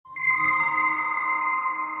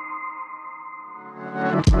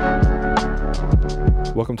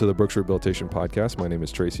Welcome to the Brooks Rehabilitation Podcast. My name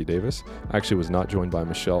is Tracy Davis. I actually was not joined by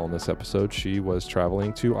Michelle on this episode. She was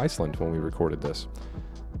traveling to Iceland when we recorded this.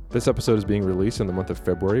 This episode is being released in the month of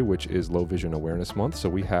February, which is Low Vision Awareness Month. So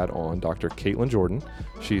we had on Dr. Caitlin Jordan.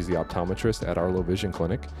 She's the optometrist at our Low Vision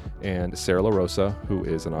Clinic, and Sarah LaRosa, who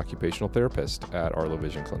is an occupational therapist at our Low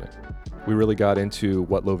Vision Clinic. We really got into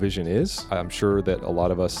what low vision is. I'm sure that a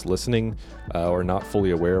lot of us listening are not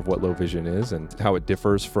fully aware of what low vision is and how it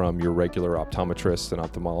differs from your regular optometrist and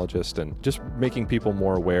ophthalmologist, and just making people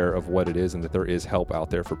more aware of what it is and that there is help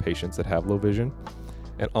out there for patients that have low vision,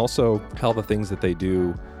 and also how the things that they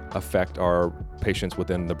do affect our patients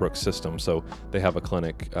within the Brooks system. So they have a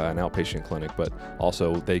clinic, an outpatient clinic, but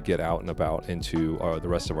also they get out and about into the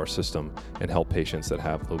rest of our system and help patients that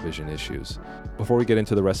have low vision issues. Before we get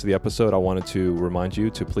into the rest of the episode, I wanted to remind you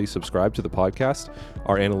to please subscribe to the podcast.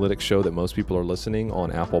 Our analytics show that most people are listening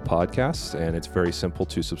on Apple Podcasts, and it's very simple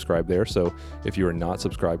to subscribe there. So if you are not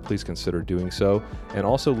subscribed, please consider doing so. And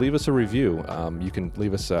also leave us a review. You can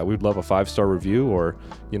leave us, we'd love a 5-star review, or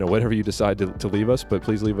whatever you decide to leave us, but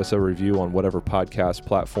please leave us a review on whatever podcast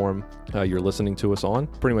platform you're listening to us on.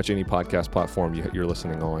 Pretty much any podcast platform you're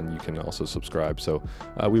listening on, you can also subscribe. So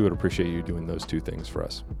we would appreciate you doing those two things for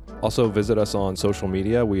us. Also visit us on social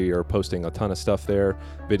media. We are posting a ton of stuff there: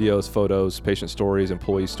 videos, photos, patient stories,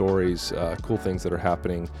 employee stories, cool things that are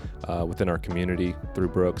happening within our community through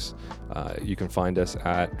Brooks. You can find us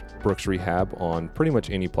at Brooks Rehab on pretty much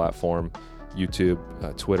any platform: YouTube,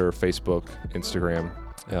 Twitter, Facebook, Instagram,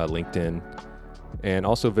 LinkedIn. And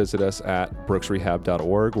also visit us at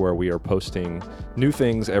brooksrehab.org, where we are posting new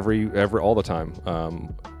things all the time,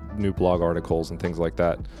 new blog articles and things like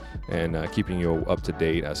that, and keeping you up to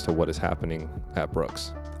date as to what is happening at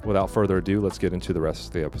Brooks. Without further ado, let's get into the rest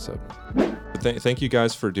of the episode. Thank you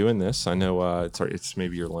guys for doing this. I know it's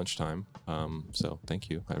maybe your lunchtime, so thank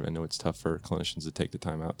you. I know it's tough for clinicians to take the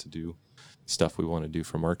time out to do stuff we want to do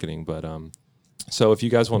for marketing, but so if you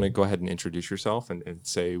guys want to go ahead and introduce yourself and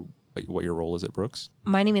say what your role is at Brooks.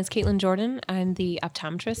 My name is Caitlin Jordan. I'm the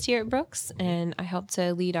optometrist here at Brooks, and I help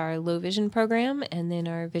to lead our low vision program and then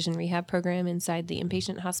our vision rehab program inside the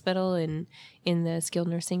inpatient hospital and in the skilled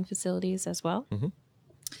nursing facilities as well. Mm-hmm.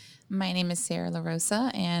 My name is Sarah LaRosa,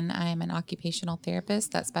 and I'm an occupational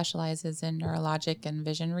therapist that specializes in neurologic and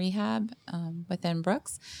vision rehab within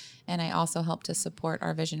Brooks, and I also help to support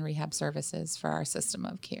our vision rehab services for our system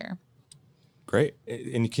of care. Great.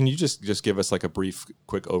 And can you just give us like a brief,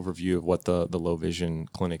 quick overview of what the low vision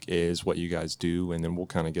clinic is, what you guys do, and then we'll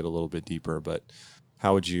kind of get a little bit deeper, but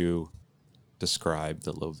how would you describe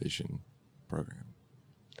the low vision program?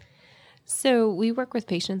 So we work with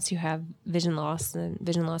patients who have vision loss, and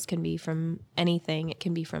vision loss can be from anything. It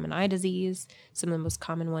can be from an eye disease. Some of the most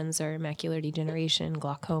common ones are macular degeneration,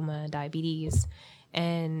 glaucoma, diabetes.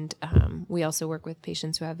 And we also work with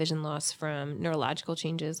patients who have vision loss from neurological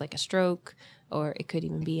changes like a stroke, or it could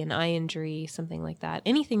even be an eye injury, something like that.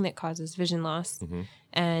 Anything that causes vision loss. Mm-hmm.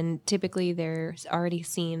 And typically they're already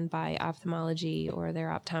seen by ophthalmology or their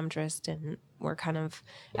optometrist, and we're kind of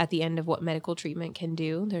at the end of what medical treatment can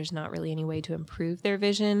do. There's not really any way to improve their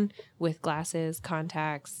vision with glasses,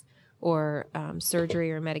 contacts, or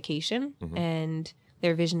surgery or medication. Mm-hmm. And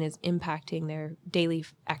their vision is impacting their daily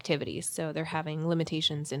activities. So they're having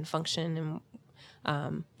limitations in function,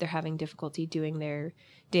 and they're having difficulty doing their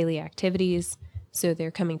daily activities. So they're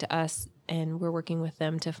coming to us, and we're working with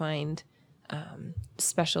them to find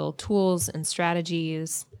special tools and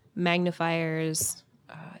strategies, magnifiers,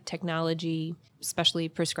 technology, specially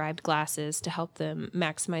prescribed glasses to help them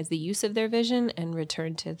maximize the use of their vision and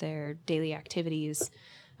return to their daily activities,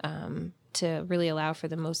 to really allow for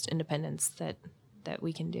the most independence that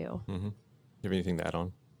we can do. Mm-hmm. You have anything to add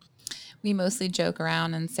on? We mostly joke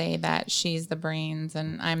around and say that she's the brains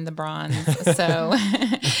and I'm the bronze. So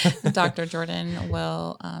Dr. Jordan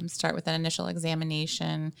will start with an initial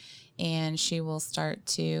examination, and she will start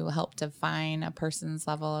to help define a person's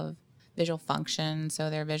level of visual function, so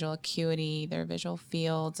their visual acuity, their visual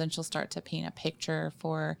fields, and she'll start to paint a picture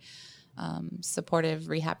for supportive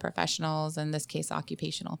rehab professionals, in this case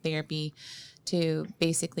occupational therapy, to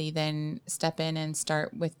basically then step in and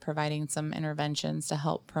start with providing some interventions to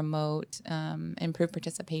help promote improve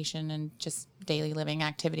participation in just daily living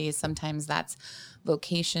activities. Sometimes that's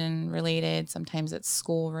vocation related, sometimes it's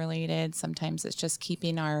school related, sometimes it's just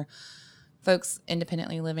keeping our folks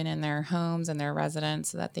independently living in their homes and their residence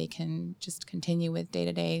so that they can just continue with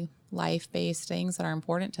day-to-day life-based things that are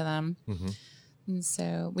important to them. Mm-hmm. And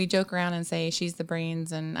so we joke around and say she's the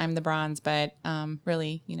brains and I'm the bronze, but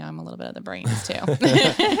really, I'm a little bit of the brains too.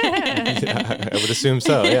 Yeah, I would assume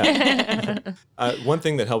so. Yeah. One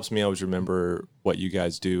thing that helps me always remember what you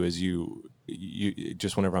guys do is you you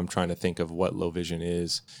just whenever I'm trying to think of what low vision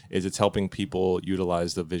is it's helping people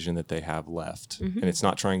utilize the vision that they have left, and it's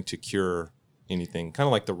not trying to cure anything. Kind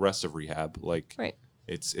of like the rest of rehab, like Right.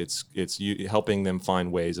 it's helping them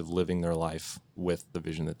find ways of living their life with the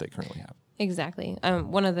vision that they currently have. Exactly.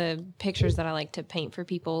 One of the pictures that I like to paint for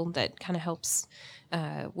people that kind of helps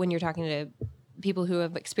when you're talking to people who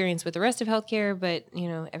have experience with the rest of healthcare, but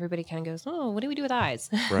everybody kind of goes, "Oh, what do we do with eyes?"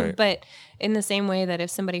 Right. But in the same way that if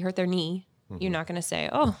somebody hurt their knee, you're not going to say,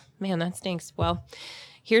 "Oh man, that stinks." Well,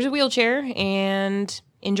 here's a wheelchair and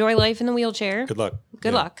enjoy life in the wheelchair. Good luck.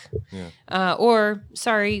 Good luck. Yeah. Or,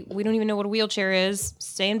 sorry, we don't even know what a wheelchair is.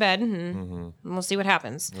 Stay in bed and we'll see what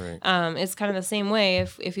happens. Right. It's kind of the same way.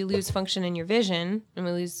 If you lose function in your vision and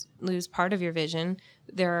we lose part of your vision,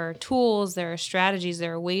 there are tools, there are strategies,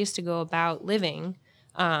 there are ways to go about living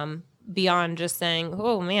beyond just saying,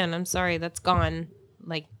 "Oh man, I'm sorry, that's gone."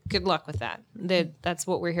 Like, good luck with that. That's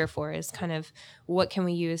what we're here for, is kind of what can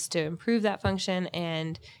we use to improve that function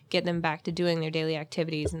and get them back to doing their daily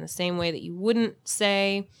activities in the same way that you wouldn't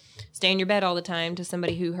say stay in your bed all the time to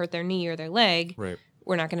somebody who hurt their knee or their leg. Right.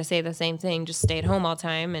 We're not going to say the same thing, just stay at home all the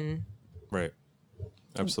time. And Right.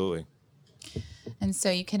 Absolutely. And so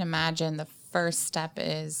you can imagine the first step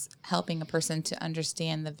is helping a person to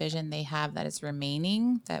understand the vision they have that is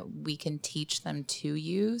remaining, that we can teach them to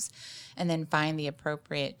use, and then find the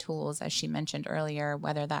appropriate tools, as she mentioned earlier,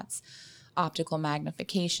 whether that's optical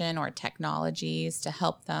magnification or technologies to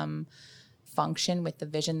help them function with the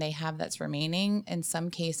vision they have that's remaining. In some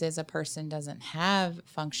cases, a person doesn't have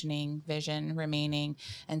functioning vision remaining,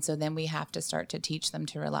 and so then we have to start to teach them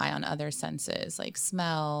to rely on other senses like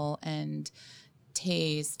smell and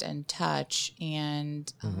taste and touch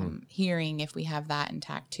and hearing, if we have that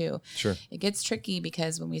intact too. Sure. It gets tricky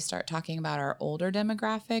because when we start talking about our older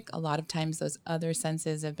demographic, a lot of times those other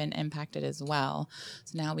senses have been impacted as well.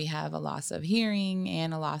 So now we have a loss of hearing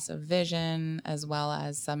and a loss of vision, as well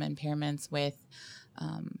as some impairments with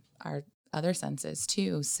our other senses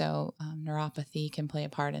too. So neuropathy can play a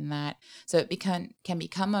part in that. So it can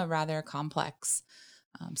become a rather complex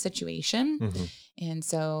situation. And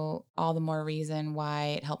so all the more reason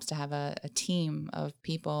why it helps to have a team of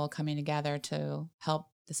people coming together to help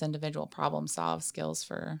this individual problem solve skills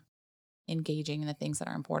for engaging in the things that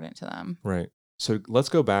are important to them. Right. So let's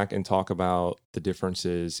go back and talk about the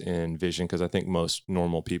differences in vision, because I think most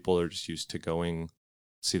normal people are just used to going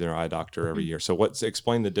see their eye doctor every year. So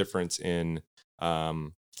explain the difference in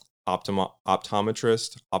optometrist,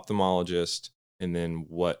 ophthalmologist, and then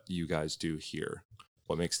what you guys do here.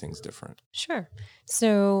 What makes things different? Sure.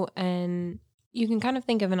 So, and you can kind of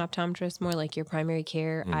think of an optometrist more like your primary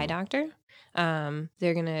care eye doctor.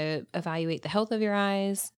 They're going to evaluate the health of your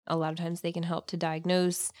eyes. A lot of times they can help to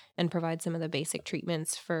diagnose and provide some of the basic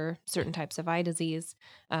treatments for certain types of eye disease.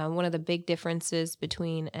 One of the big differences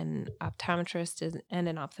between an optometrist and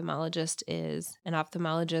an ophthalmologist is an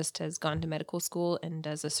ophthalmologist has gone to medical school and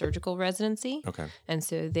does a surgical residency. Okay. And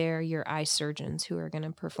so they're your eye surgeons who are going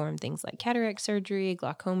to perform things like cataract surgery,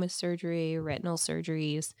 glaucoma surgery, retinal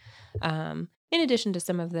surgeries, in addition to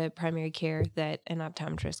some of the primary care that an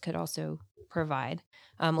optometrist could also provide.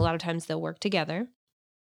 A lot of times they'll work together.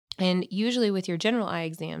 And usually with your general eye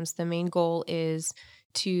exams, the main goal is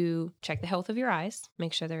to check the health of your eyes,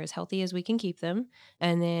 make sure they're as healthy as we can keep them,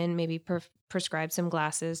 and then maybe prescribe some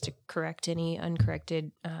glasses to correct any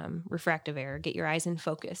uncorrected refractive error, get your eyes in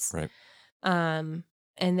focus. Right. And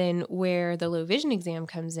then where the low vision exam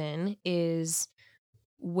comes in is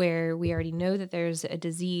where we already know that there's a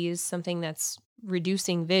disease, something that's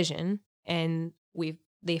reducing vision, and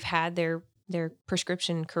they've had their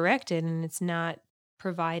prescription corrected, and it's not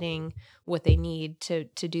providing what they need to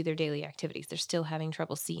do their daily activities. They're still having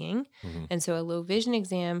trouble seeing. And so a low vision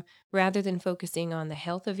exam, rather than focusing on the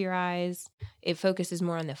health of your eyes, it focuses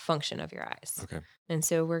more on the function of your eyes. Okay. And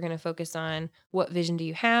so we're going to focus on what vision do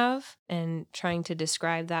you have, and trying to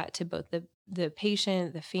describe that to both the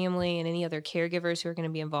patient, the family, and any other caregivers who are going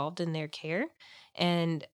to be involved in their care.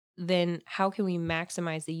 And then how can we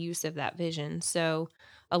maximize the use of that vision? So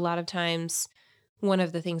a lot of times, one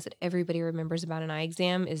of the things that everybody remembers about an eye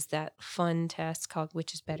exam is that fun test called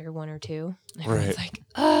Which is Better, 1 or 2. Everyone's like,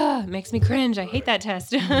 it makes me cringe. I hate that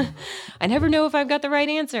test. I never know if I've got the right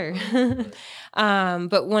answer.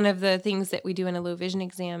 But one of the things that we do in a low vision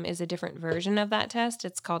exam is a different version of that test.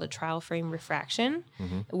 It's called a trial frame refraction,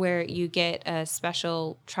 where you get a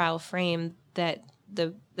special trial frame that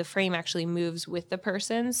the frame actually moves with the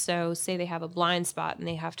person. So say they have a blind spot and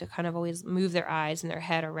they have to kind of always move their eyes and their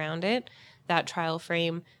head around it. that trial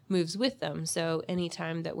frame moves with them. So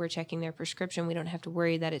anytime that we're checking their prescription, we don't have to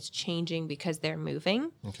worry that it's changing because they're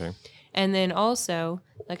moving. Okay. And then also,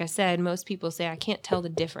 like I said, most people say, I can't tell the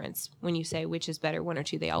difference when you say which is better, one or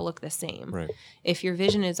two. They all look the same. Right. If your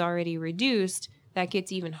vision is already reduced, that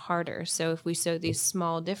gets even harder. So if we show these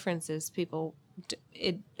small differences, people,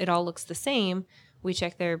 it all looks the same. We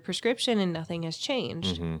check their prescription and nothing has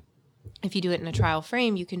changed. Mm-hmm. If you do it in a trial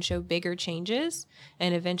frame, you can show bigger changes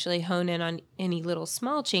and eventually hone in on any little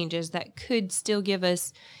small changes that could still give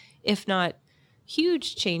us, if not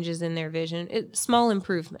huge changes in their vision, small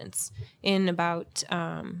improvements. In about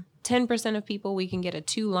 10% of people, we can get a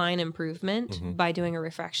 2-line improvement by doing a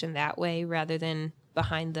refraction that way rather than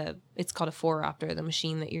behind it's called a phoropter, the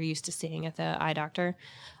machine that you're used to seeing at the eye doctor.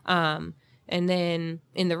 And then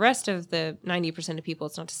in the rest of the 90% of people,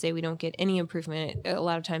 it's not to say we don't get any improvement. A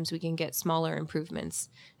lot of times we can get smaller improvements.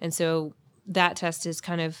 And so that test is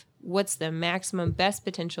kind of what's the maximum best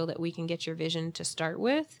potential that we can get your vision to start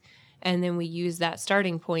with. And then we use that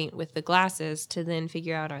starting point with the glasses to then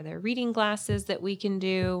figure out, are there reading glasses that we can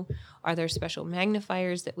do? Are there special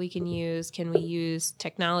magnifiers that we can use? Can we use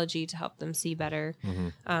technology to help them see better?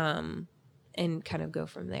 And kind of go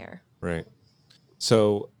from there. Right.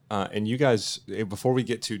 So, and you guys, before we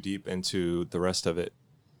get too deep into the rest of it,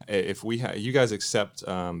 if you guys accept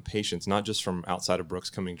patients, not just from outside of Brooks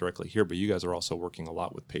coming directly here, but you guys are also working a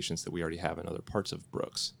lot with patients that we already have in other parts of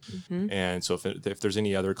Brooks. And so if there's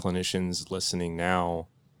any other clinicians listening now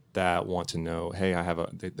that want to know, hey,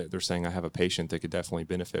 they're saying I have a patient that could definitely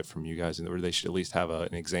benefit from you guys, or they should at least have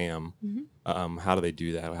an exam. How do they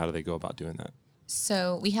do that? How do they go about doing that?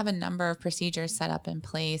 So we have a number of procedures set up in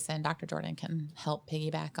place, and Dr. Jordan can help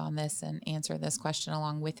piggyback on this and answer this question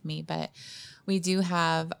along with me. But we do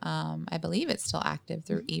have, I believe it's still active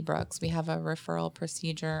through eBrooks. We have a referral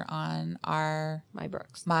procedure on our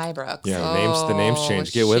MyBrooks. Yeah, the names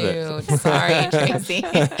changed. Get with it. Sorry, Tracy.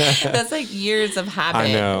 That's like years of habit.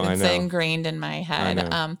 I know. It's ingrained in my head.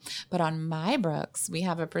 I know. But on MyBrooks, we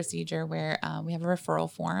have a procedure where we have a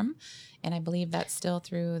referral form. And I believe that's still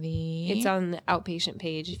through It's on the outpatient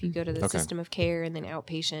page. If you go to the Okay. system of care and then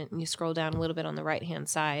outpatient, and you scroll down a little bit on the right-hand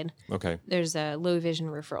side, Okay. there's a low vision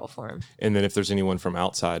referral form. And then if there's anyone from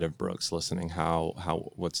outside of Brooks listening,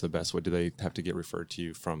 what's the best? What do they have to get referred to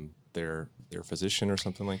you from their physician or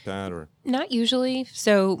something like that? Or Not usually.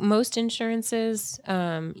 So most insurances,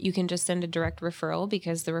 you can just send a direct referral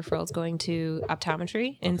because the referral is going to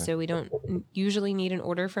optometry. And so we don't usually need an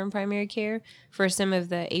order from primary care. For some of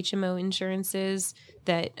the HMO insurances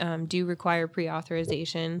that do require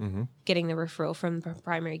pre-authorization, getting the referral from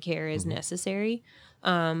primary care is necessary.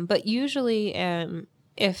 But usually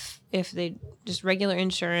if they just regular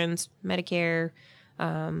insurance, Medicare,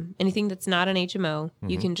 anything that's not an HMO,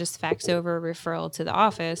 you can just fax over a referral to the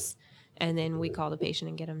office, and then we call the patient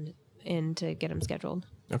and get them in to get them scheduled.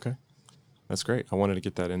 Okay. That's great. I wanted to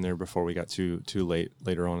get that in there before we got too late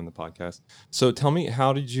later on in the podcast. So tell me,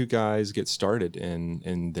 how did you guys get started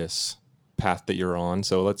in this path that you're on?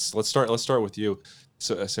 So let's start with you.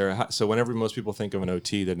 So Sarah, so whenever most people think of an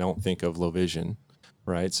OT, they don't think of low vision,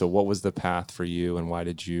 right? So what was the path for you, and why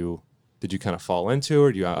did you kind of fall into,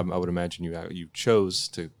 or I would imagine you chose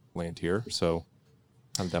to land here. So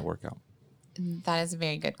how did that work out? That is a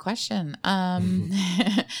very good question.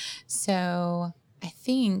 So I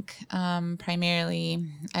think primarily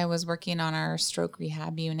I was working on our stroke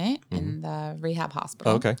rehab unit in the rehab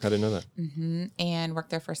hospital. Oh, okay. I didn't know that. And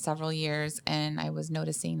worked there for several years. And I was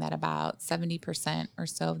noticing that about 70% or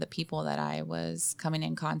so of the people that I was coming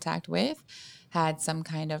in contact with had some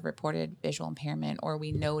kind of reported visual impairment, or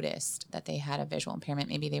we noticed that they had a visual impairment.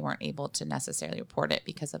 Maybe they weren't able to necessarily report it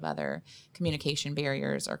because of other communication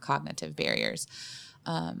barriers or cognitive barriers.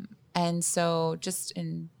 And so just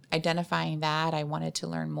in identifying that, I wanted to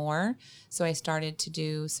learn more. So I started to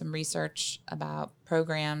do some research about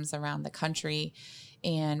programs around the country.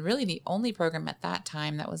 And really the only program at that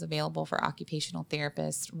time that was available for occupational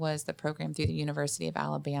therapists was the program through the University of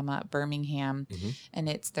Alabama at Birmingham. And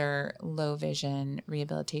it's their low vision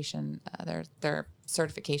rehabilitation, their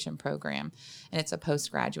certification program. And it's a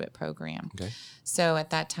postgraduate program. Okay. So at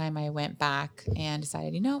that time I went back and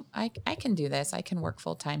decided, I can do this. I can work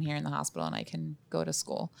full time here in the hospital and I can go to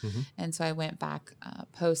school. And so I went back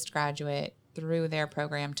postgraduate through their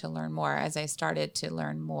program to learn more. As I started to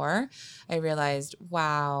learn more, I realized,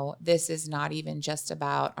 wow, this is not even just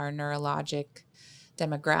about our neurologic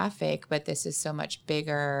demographic, but this is so much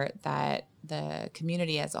bigger, that the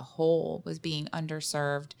community as a whole was being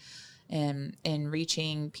underserved in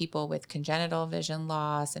reaching people with congenital vision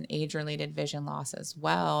loss and age-related vision loss as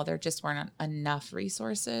well. There just weren't enough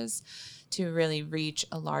resources to really reach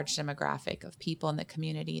a large demographic of people in the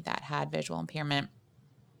community that had visual impairment.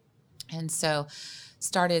 And so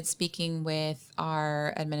started speaking with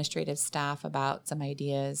our administrative staff about some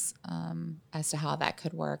ideas as to how that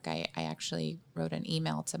could work. I actually wrote an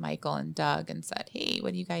email to Michael and Doug and said, hey,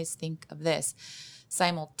 what do you guys think of this?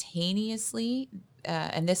 Simultaneously,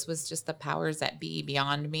 and this was just the powers that be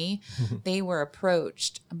beyond me, they were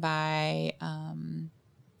approached by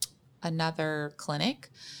another clinic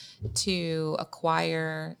to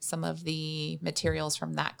acquire some of the materials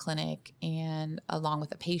from that clinic, and along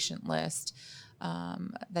with a patient list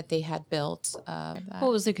that they had built. Well, it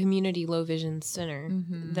was a community low vision center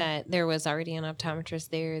that there was already an optometrist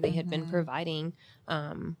there. They had been providing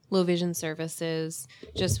low vision services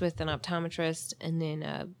just with an optometrist and then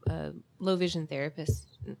a low vision therapist.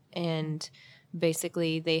 And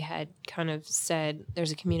basically they had kind of said,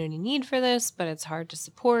 there's a community need for this, but it's hard to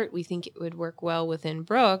support. We think it would work well within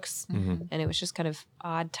Brooks. And it was just kind of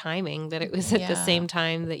odd timing that it was at the same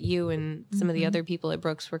time that you and some of the other people at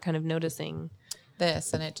Brooks were kind of noticing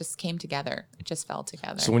this, and it just came together. It just fell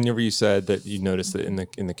together. So whenever you said that you noticed that in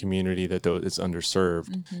the community that it's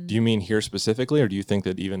underserved, do you mean here specifically, or do you think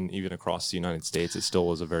that even across the United States, it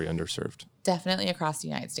still is a very underserved? Definitely across the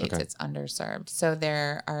United States, It's underserved. So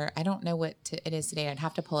there are, I don't know what it is today. I'd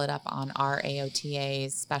have to pull it up on our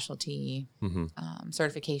AOTA's specialty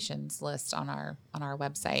certifications list on our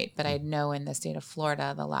website. But I know in the state of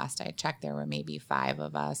Florida, the last I checked, there were maybe 5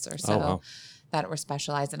 of us or so. Oh, wow. That were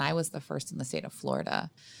specialized, and I was the first in the state of Florida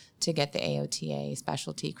to get the AOTA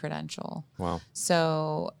specialty credential. Wow.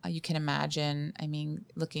 So you can imagine, I mean,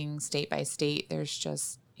 looking state by state, there's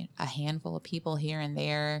just a handful of people here and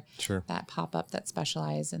there that pop up that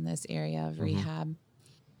specialize in this area of rehab.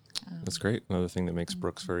 That's great. Another thing that makes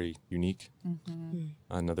Brooks very unique.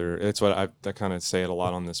 It's what I kind of say it a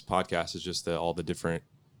lot on this podcast, is just that all the different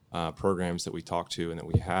programs that we talk to and that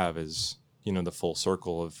we have is, the full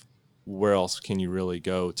circle of where else can you really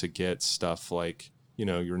go to get stuff like,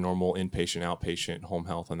 your normal inpatient, outpatient, home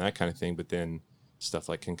health and that kind of thing, but then stuff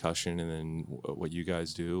like concussion and then what you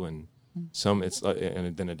guys do and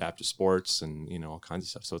and then adaptive sports and, all kinds of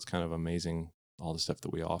stuff. So it's kind of amazing, all the stuff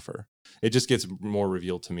that we offer. It just gets more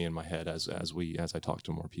revealed to me in my head as I talk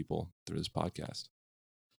to more people through this podcast.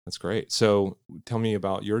 That's great. So tell me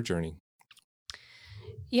about your journey.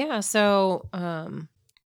 Yeah. So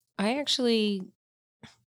I actually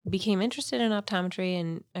became interested in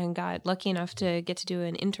optometry and got lucky enough to get to do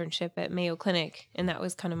an internship at Mayo Clinic. And that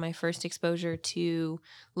was kind of my first exposure to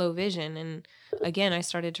low vision. And again, I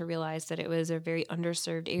started to realize that it was a very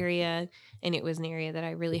underserved area, and it was an area that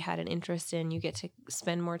I really had an interest in. You get to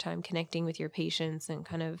spend more time connecting with your patients and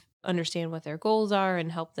kind of understand what their goals are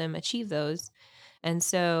and help them achieve those. And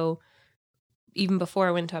so even before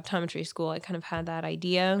I went to optometry school, I kind of had that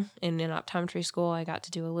idea. And in optometry school, I got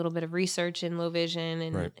to do a little bit of research in low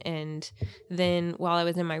vision. And then while I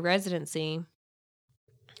was in my residency,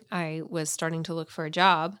 I was starting to look for a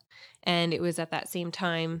job. And it was at that same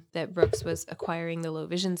time that Brooks was acquiring the Low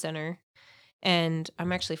Vision Center. And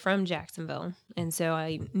I'm actually from Jacksonville. And so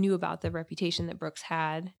I knew about the reputation that Brooks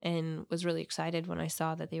had and was really excited when I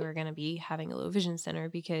saw that they were going to be having a Low Vision Center,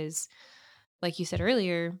 because like you said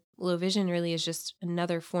earlier, low vision really is just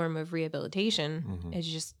another form of rehabilitation. It's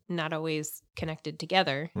just not always connected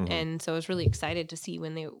together. And so I was really excited to see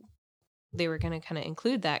when they were going to kind of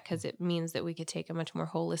include that, because it means that we could take a much more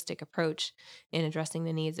holistic approach in addressing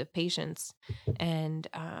the needs of patients. And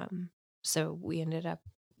so we ended up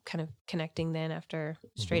kind of connecting then after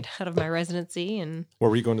straight out of my residency. And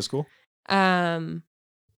where were you going to school?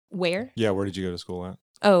 Where? Yeah, where did you go to school at?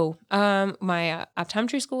 Oh, my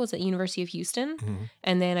optometry school was at University of Houston,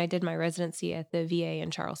 and then I did my residency at the VA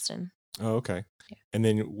in Charleston. Oh, okay. Yeah. And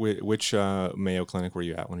then which Mayo Clinic were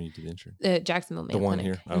you at when you did the intern? Jacksonville Mayo Clinic.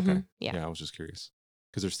 The one Clinic. here? Okay. Yeah, I was just curious.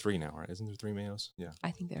 Because there's 3 now, right? Isn't there 3 Mayos? Yeah.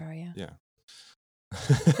 I think there are, yeah. Yeah.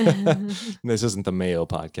 This isn't the Mayo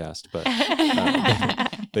podcast, but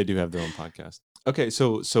they do have their own podcast. Okay,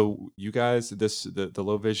 so you guys, the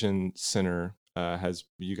Low Vision Center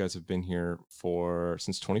you guys have been here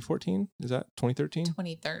since 2014? Is that 2013?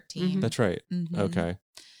 2013. That's right. Okay.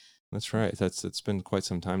 That's right. It's been quite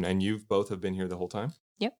some time. And you've both have been here the whole time?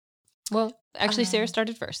 Yep. Well, actually, Sarah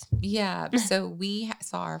started first. Yeah. So we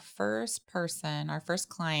saw our first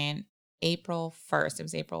client, April 1st. It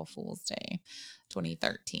was April Fool's Day,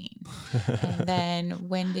 2013. And then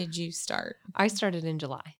when did you start? I started in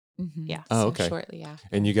July. Yeah. Oh, So okay. shortly after.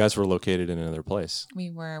 And you guys were located in another place. We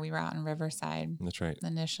were out in Riverside That's right.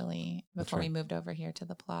 initially before we moved over here to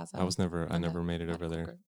the plaza. I never made it over there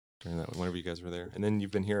Group. during that, whenever you guys were there. And then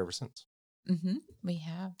you've been here ever since. We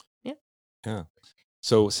have. Yeah.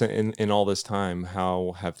 So in all this time,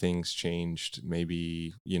 how have things changed?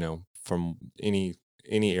 Maybe, from any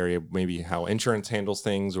area, maybe how insurance handles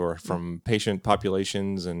things, or from patient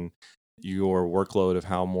populations and your workload of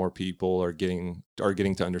how more people are getting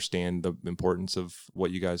to understand the importance of what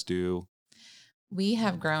you guys do. We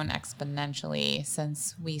have grown exponentially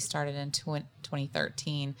since we started in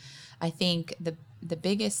 2013. I think the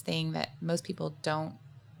biggest thing that most people don't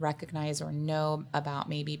recognize or know about,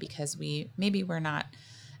 maybe because we're not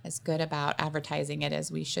as good about advertising it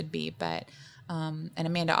as we should be, but and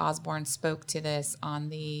Amanda Osborne spoke to this on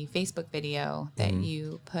the Facebook video that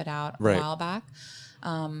you put out a while back,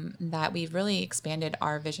 that we've really expanded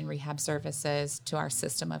our vision rehab services to our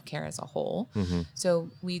system of care as a whole. So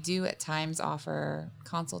we do at times offer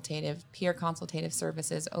peer consultative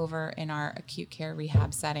services over in our acute care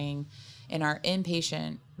rehab setting. In our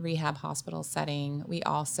inpatient rehab hospital setting, we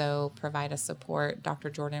also provide a support. Dr.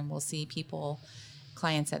 Jordan will see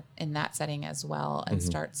clients in that setting as well, and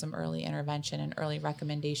start some early intervention and early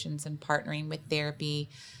recommendations, and partnering with therapy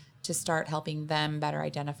to start helping them better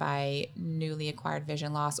identify newly acquired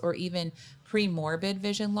vision loss or even pre-morbid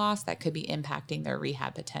vision loss that could be impacting their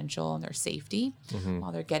rehab potential and their safety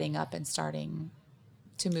while they're getting up and starting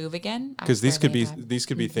to move again. Because these could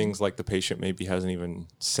be things like the patient maybe hasn't even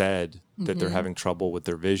said that they're having trouble with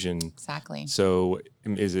their vision. Exactly. So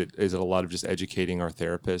is it a lot of just educating our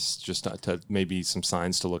therapists, just to maybe some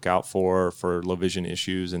signs to look out for low vision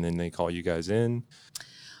issues, and then they call you guys in?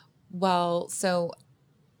 Well, so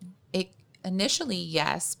initially,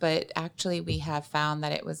 yes, but actually we have found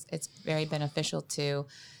that it's very beneficial to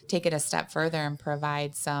take it a step further and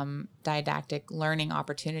provide some didactic learning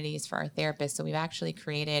opportunities for our therapists. So we've actually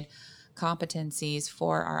created competencies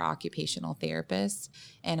for our occupational therapists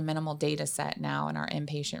and a minimal data set now in our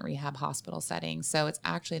inpatient rehab hospital setting. So it's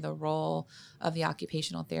actually the role of the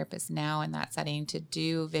occupational therapist now in that setting to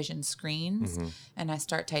do vision screens and I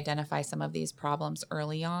start to identify some of these problems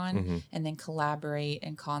early on and then collaborate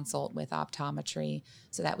and consult with optometry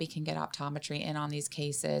so that we can get optometry in on these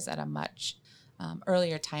cases at a much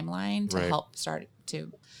earlier timeline to help start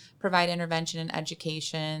to provide intervention and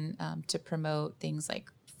education, to promote things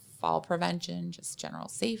like fall prevention, just general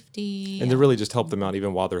safety. And to really just help them out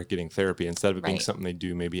even while they're getting therapy, instead of it being something they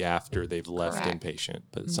do maybe after they've left inpatient,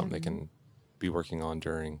 but it's something they can be working on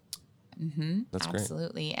during. That's great.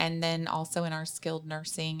 Absolutely. And then also in our skilled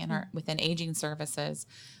nursing and within aging services,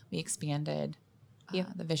 we expanded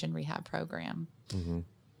the vision rehab program.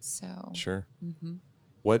 So sure.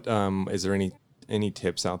 What is there any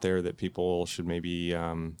tips out there that people should maybe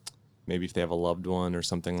if they have a loved one or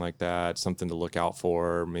something like that, something to look out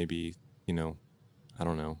for? Maybe, I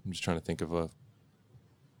don't know. I'm just trying to think of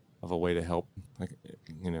a way to help,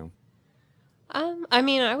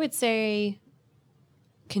 I would say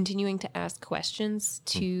continuing to ask questions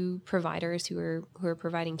to providers who are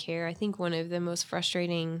providing care. I think one of the most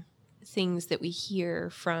frustrating things that we hear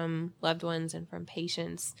from loved ones and from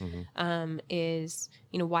patients is,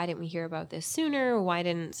 why didn't we hear about this sooner? Why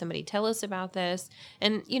didn't somebody tell us about this?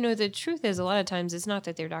 And, the truth is a lot of times it's not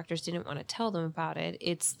that their doctors didn't want to tell them about it.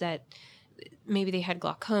 It's that maybe they had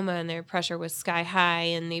glaucoma and their pressure was sky high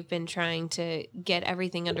and they've been trying to get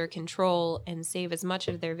everything under control and save as much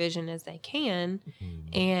of their vision as they can.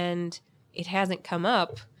 And it hasn't come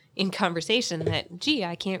up in conversation that, gee,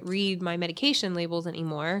 I can't read my medication labels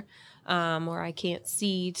anymore. Or I can't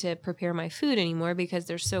see to prepare my food anymore because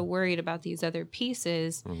they're so worried about these other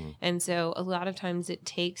pieces. And so a lot of times it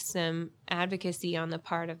takes some advocacy on the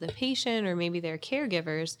part of the patient or maybe their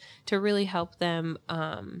caregivers to really help them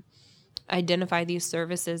identify these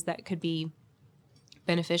services that could be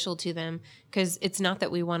beneficial to them. Because it's not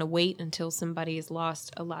that we want to wait until somebody has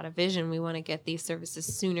lost a lot of vision. We want to get these services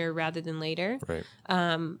sooner rather than later. Right.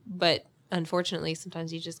 But unfortunately,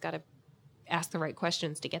 sometimes you just got to ask the right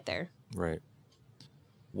questions to get there. Right.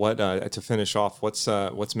 What to finish off? What's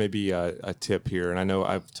maybe a tip here? And I know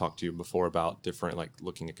I've talked to you before about different, like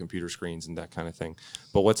looking at computer screens and that kind of thing.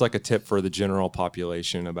 But what's like a tip for the general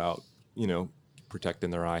population about protecting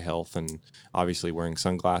their eye health, and obviously wearing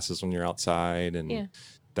sunglasses when you're outside and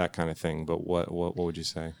that kind of thing? But what would you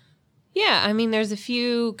say? Yeah, I mean, there's a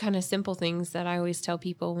few kind of simple things that I always tell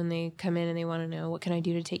people when they come in and they want to know, what can I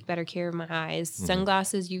do to take better care of my eyes?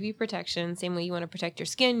 Sunglasses, UV protection, same way you want to protect your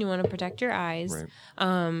skin, you want to protect your eyes.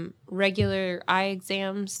 Right. Regular eye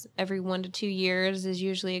exams every 1 to 2 years is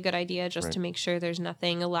usually a good idea, just to make sure there's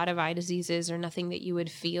nothing, a lot of eye diseases or nothing that you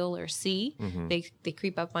would feel or see. They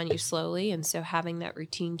creep up on you slowly, and so having that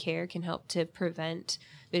routine care can help to prevent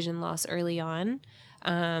vision loss early on.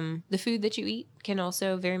 The food that you eat can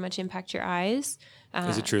also very much impact your eyes.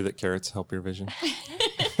 Is it true that carrots help your vision?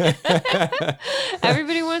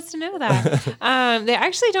 Everybody wants to know that. They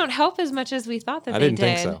actually don't help as much as we thought that I they didn't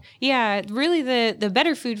did. think so. Yeah, really, the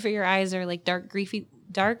better food for your eyes are like dark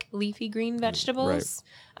leafy green vegetables.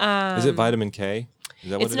 Is it vitamin K? Is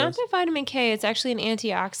that what It's it not is? the vitamin K. It's actually an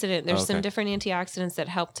antioxidant. There's some okay. different antioxidants that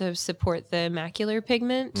help to support the macular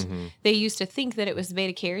pigment. They used to think that it was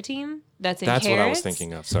beta carotene that's in That's carrots. what I was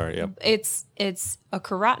thinking of. Sorry. Yep. It's a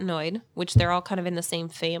carotenoid, which they're all kind of in the same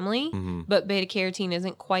family, but beta carotene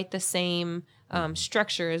isn't quite the same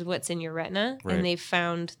structure as what's in your retina. Right. And they've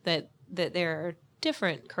found that there are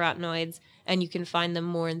different carotenoids, and you can find them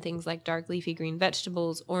more in things like dark leafy green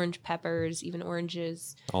vegetables, orange peppers, even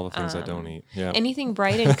oranges. All the things I don't eat. Yeah. Anything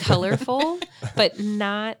bright and colorful, but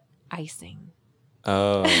not icing.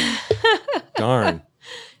 Oh, darn.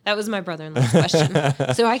 That was my brother-in-law's question.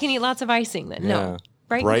 So I can eat lots of icing then? Yeah. No.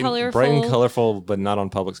 Bright and colorful. Bright and colorful, but not on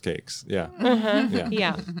Publix cakes. Yeah.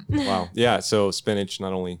 Yeah. Wow. Yeah. So spinach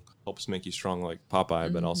not only helps make you strong like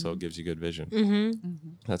Popeye, but also gives you good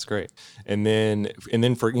vision. That's great. And then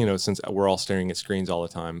for, since we're all staring at screens all the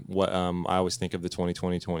time, what I always think of the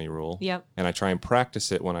 20-20-20 rule. Yep. And I try and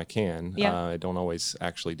practice it when I can. Yep. I don't always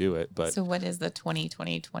actually do it, but So what is the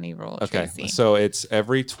 20-20-20 rule, okay. Tracy? So it's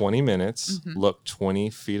every 20 minutes, look 20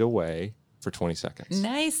 feet away for 20 seconds.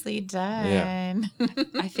 Nicely done.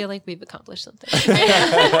 I feel like we've accomplished something.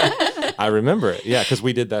 I remember it. Yeah. Cause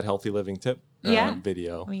we did that healthy living tip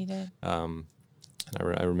video. We did. And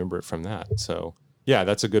I remember it from that. So yeah,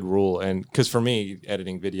 that's a good rule. And because for me,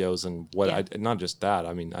 editing videos and not just that,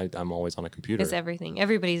 I mean, I'm always on a computer. It's everything.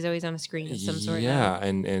 Everybody's always on a screen of some sort. Yeah,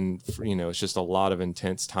 and it's just a lot of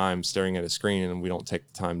intense time staring at a screen, and we don't take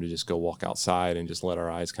the time to just go walk outside and just let our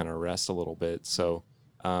eyes kind of rest a little bit. So,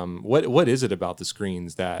 what is it about the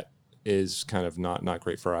screens that is kind of not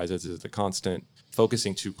great for our eyes? Is it the constant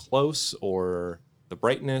focusing too close, or the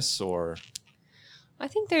brightness, or? I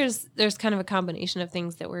think there's kind of a combination of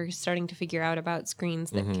things that we're starting to figure out about screens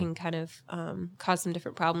that can kind of cause some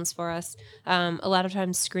different problems for us. A lot of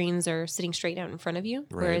times screens are sitting straight out in front of you,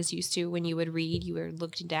 whereas used to when you would read, you were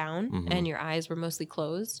looked down and your eyes were mostly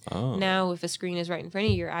closed. Oh. Now, if a screen is right in front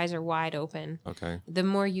of you, your eyes are wide open. Okay. The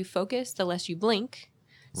more you focus, the less you blink.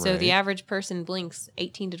 So the average person blinks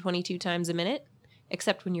 18 to 22 times a minute,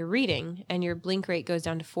 except when you're reading, and your blink rate goes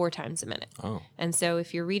down to 4 times a minute. Oh. And so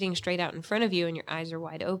if you're reading straight out in front of you and your eyes are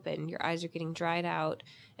wide open, your eyes are getting dried out,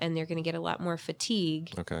 and they're going to get a lot more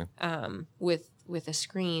fatigue Okay. with a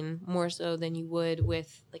screen, more so than you would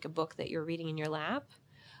with like a book that you're reading in your lap.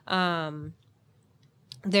 And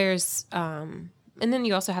then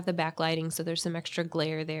you also have the backlighting, so there's some extra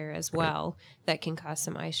glare there as well that can cause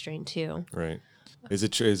some eye strain too. Right. Is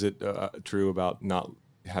it true about not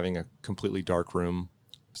having a completely dark room,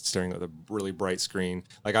 staring at a really bright screen?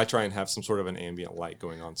 Like I try and have some sort of an ambient light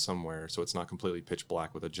going on somewhere, so it's not completely pitch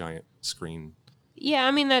black with a giant screen. Yeah,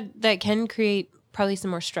 I mean that can create probably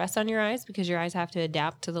some more stress on your eyes because your eyes have to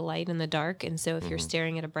adapt to the light and the dark. And so if you're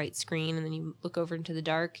staring at a bright screen and then you look over into the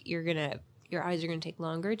dark, your eyes are gonna take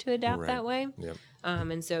longer to adapt that way. Yep.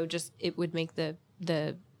 And so just it would make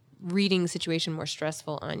the reading situation more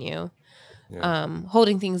stressful on you. Yeah.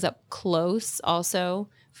 Holding things up close also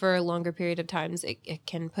for a longer period of times, it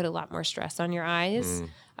can put a lot more stress on your eyes.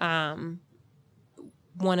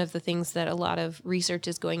 One of the things that a lot of research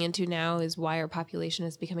is going into now is why our population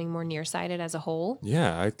is becoming more nearsighted as a whole.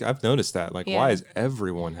 Yeah, I've noticed that. Like, why is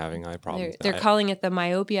everyone having eye problems? They're calling it the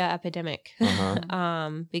myopia epidemic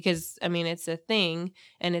because, I mean, it's a thing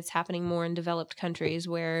and it's happening more in developed countries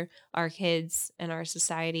where our kids and our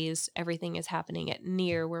societies, everything is happening at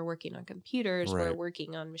near. We're working on computers, we're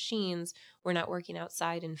working on machines, we're not working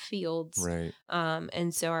outside in fields. Right.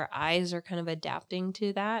 And so our eyes are kind of adapting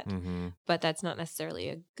to that, but that's not necessarily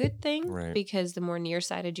a good thing because the more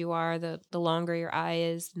nearsighted you are, the longer your eye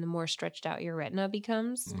is and the more stretched out your retina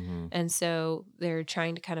becomes. And so they're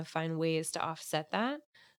trying to kind of find ways to offset that.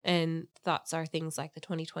 And thoughts are things like the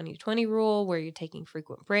 20-20-20 rule, where you're taking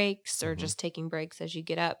frequent breaks or just taking breaks as you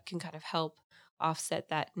get up can kind of help offset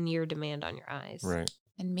that near demand on your eyes. Right.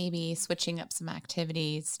 And maybe switching up some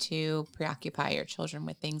activities to preoccupy your children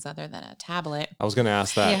with things other than a tablet. I was going to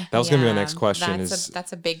ask that. Yeah. That was going to be my next question.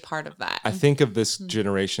 That's a big part of that. I think of this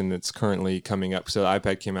generation that's currently coming up. So the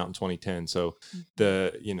iPad came out in 2010. So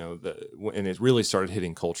and it really started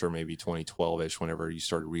hitting culture maybe 2012-ish, whenever you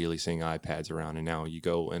started really seeing iPads around. And now you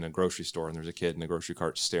go in a grocery store and there's a kid in the grocery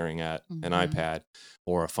cart staring at an iPad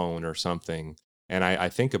or a phone or something. And I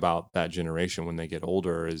think about that generation when they get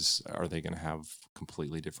older, are they going to have a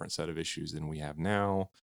completely different set of issues than we have now?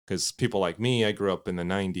 Because people like me, I grew up in the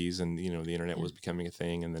 90s and, the internet was becoming a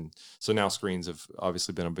thing. And then, so now screens have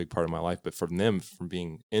obviously been a big part of my life, but from them, from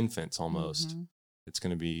being infants almost, it's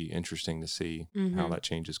going to be interesting to see how that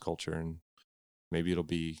changes culture. And maybe it'll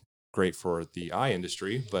be great for the eye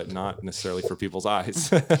industry, but not necessarily for people's eyes.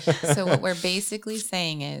 So what we're basically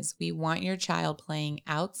saying is we want your child playing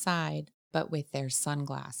outside, but with their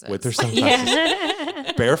sunglasses.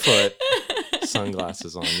 Barefoot,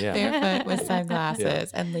 sunglasses on, barefoot with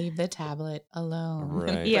sunglasses, and leave the tablet alone. Right.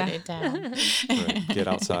 Put it down. Right. Get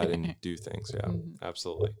outside and do things. Yeah,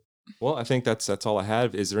 absolutely. Well, I think that's all I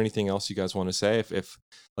had. Is there anything else you guys want to say? If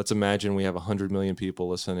let's imagine we have 100 million people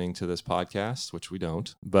listening to this podcast, which we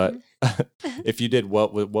don't, but if you did,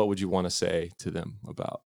 what would you want to say to them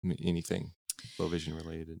about anything low vision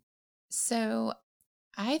related? So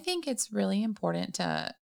I think it's really important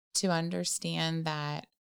to understand that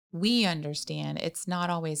we understand it's not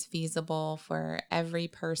always feasible for every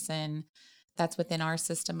person that's within our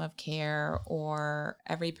system of care or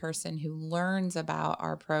every person who learns about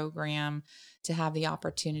our program to have the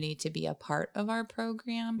opportunity to be a part of our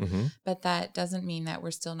program. But that doesn't mean that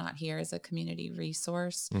we're still not here as a community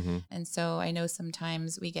resource. And so I know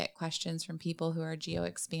sometimes we get questions from people who are geo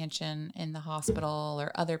expansion in the hospital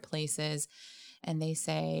or other places. And they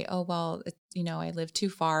say, oh, well, I live too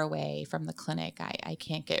far away from the clinic. I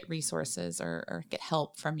can't get resources or get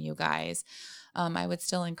help from you guys. I would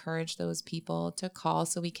still encourage those people to call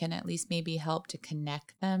so we can at least maybe help to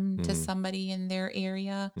connect them to somebody in their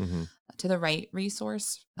area, to the right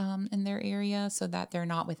resource in their area, so that they're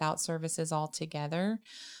not without services altogether.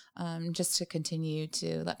 Just to continue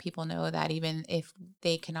to let people know that even if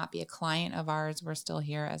they cannot be a client of ours, we're still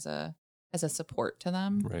here as a support to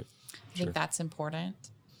them. Right. I think that's important.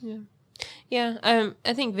 Yeah.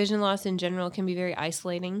 I think vision loss in general can be very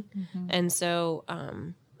isolating. And so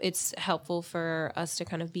it's helpful for us to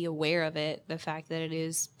kind of be aware of it, the fact that it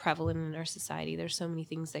is prevalent in our society. There's so many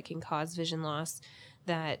things that can cause vision loss,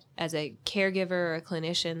 that as a caregiver or a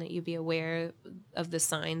clinician, that you be aware of the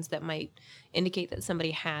signs that might indicate that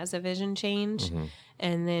somebody has a vision change,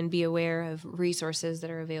 and then be aware of resources that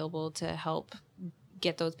are available to help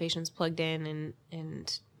get those patients plugged in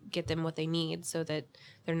and get them what they need, so that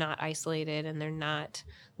they're not isolated and they're not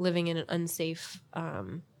living in an unsafe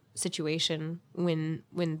situation when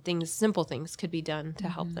simple things could be done to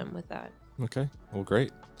help them with that. Okay. Well,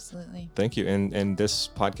 great. Absolutely. Thank you. And this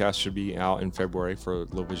podcast should be out in February for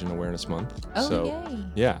Low Vision Awareness Month. Oh, so, yay.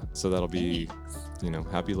 Yeah. So that'll be,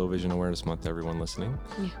 happy Low Vision Awareness Month to everyone listening.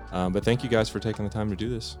 But thank you guys for taking the time to do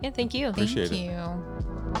this. Yeah, thank you. Appreciate it.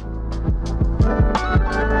 Thank you.